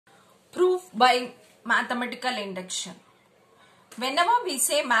Proof by mathematical induction. Whenever we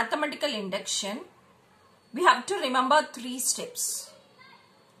say mathematical induction, we have to remember three steps.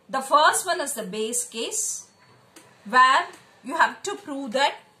 The first one is the base case, where you have to prove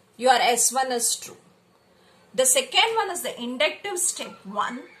that your S1 is true. The second one is the inductive step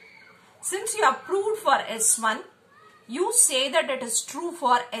 1. Since you have proved for S1, you say that it is true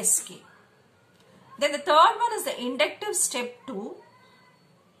for Sk. Then the third one is the inductive step 2,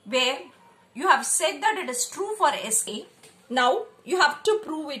 where you have said that it is true for Sk. Now you have to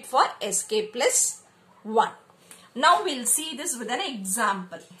prove it for Sk plus 1. Now we will see this with an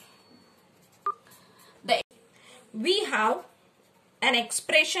example. We have an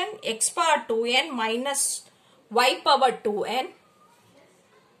expression x power 2n minus y power 2n.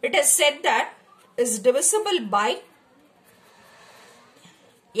 It is said that is divisible by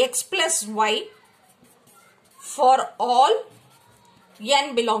x plus y for all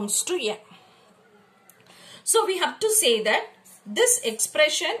n belongs to n. So we have to say that this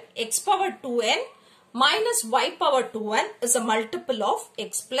expression x power 2n minus y power 2n is a multiple of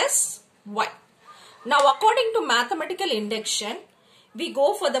x plus y. Now according to mathematical induction, we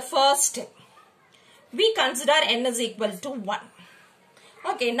go for the first step. We consider n is equal to 1.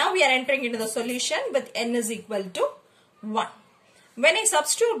 Okay, now we are entering into the solution with n is equal to 1. When I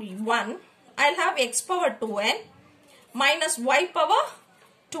substitute 1, I will have x power 2n minus y power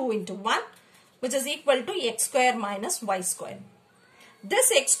 2 into 1, which is equal to x square minus y square.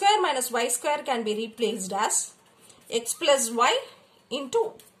 This x square minus y square can be replaced as x plus y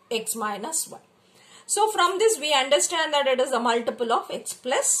into x minus y. So from this we understand that it is a multiple of x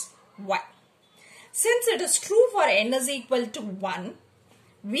plus y. Since it is true for n is equal to 1,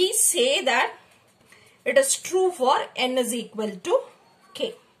 we say that it is true for n is equal to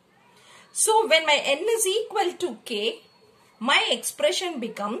k. So when my n is equal to k, my expression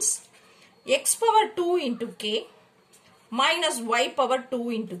becomes x power 2 into k minus y power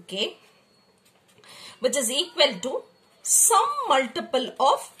 2 into k, which is equal to some multiple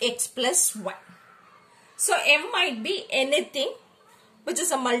of x plus y. So m might be anything which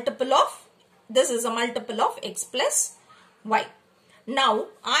is a multiple of, this is a multiple of x plus y. Now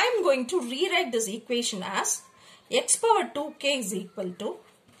I am going to rewrite this equation as x power 2k is equal to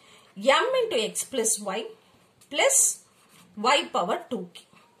m into x plus y power 2k.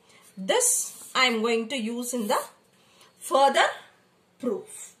 This I am going to use in the further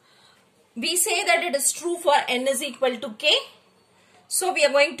proof. We say that it is true for n is equal to k. So we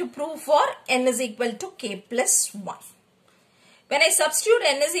are going to prove for n is equal to k plus 1. When I substitute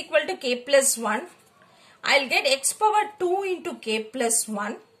n is equal to k plus 1, I will get x power 2 into k plus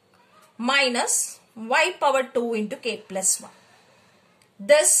 1 minus y power 2 into k plus 1.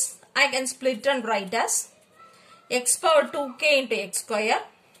 This I can split and write as x power 2k into x square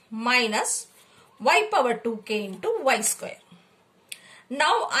minus y power 2k into y square.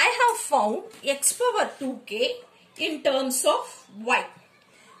 Now I have found x power 2k in terms of y.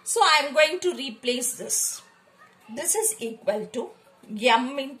 So I am going to replace this. This is equal to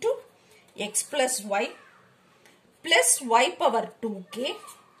m into x plus y power 2k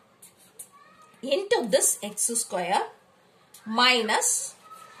into this x square minus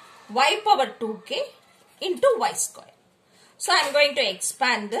y power 2k into y square. So I am going to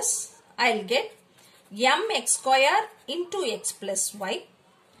expand this. I will get mx square into x plus y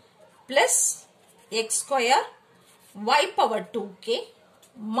plus x square y power 2k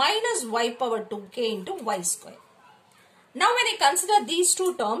minus y power 2k into y square. Now when I consider these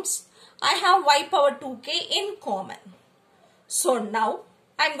two terms, I have y power 2k in common. So now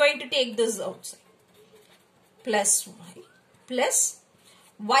I am going to take this outside. Plus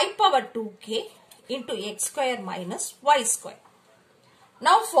y power 2k into x square minus y square.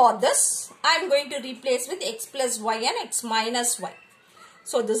 Now for this, I am going to replace with x plus y and x minus y.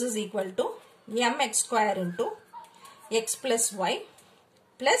 So this is equal to mx square into x plus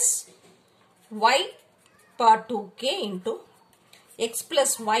y power 2k into x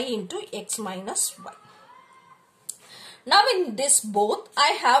plus y into x minus y. Now in this both,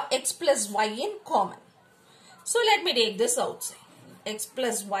 I have x plus y in common. So let me take this outside. X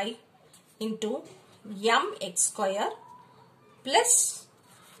plus y into mx square plus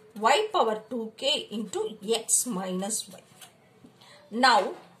y power 2k into x minus y.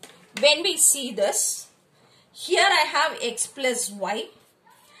 Now when we see this, here I have x plus y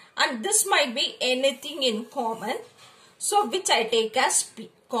and this might be anything in common, so which I take as p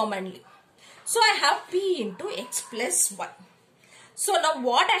commonly. So I have p into x plus y. So now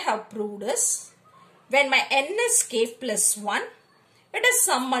what I have proved is, when my n is k plus 1, it is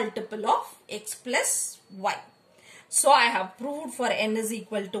some multiple of x plus y. So I have proved for n is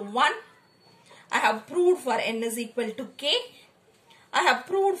equal to 1. I have proved for n is equal to k. I have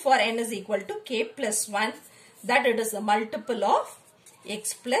proved for n is equal to k plus 1 that it is a multiple of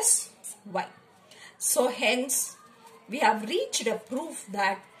x plus y. So hence we have reached a proof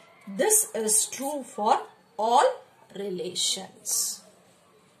that this is true for all relations.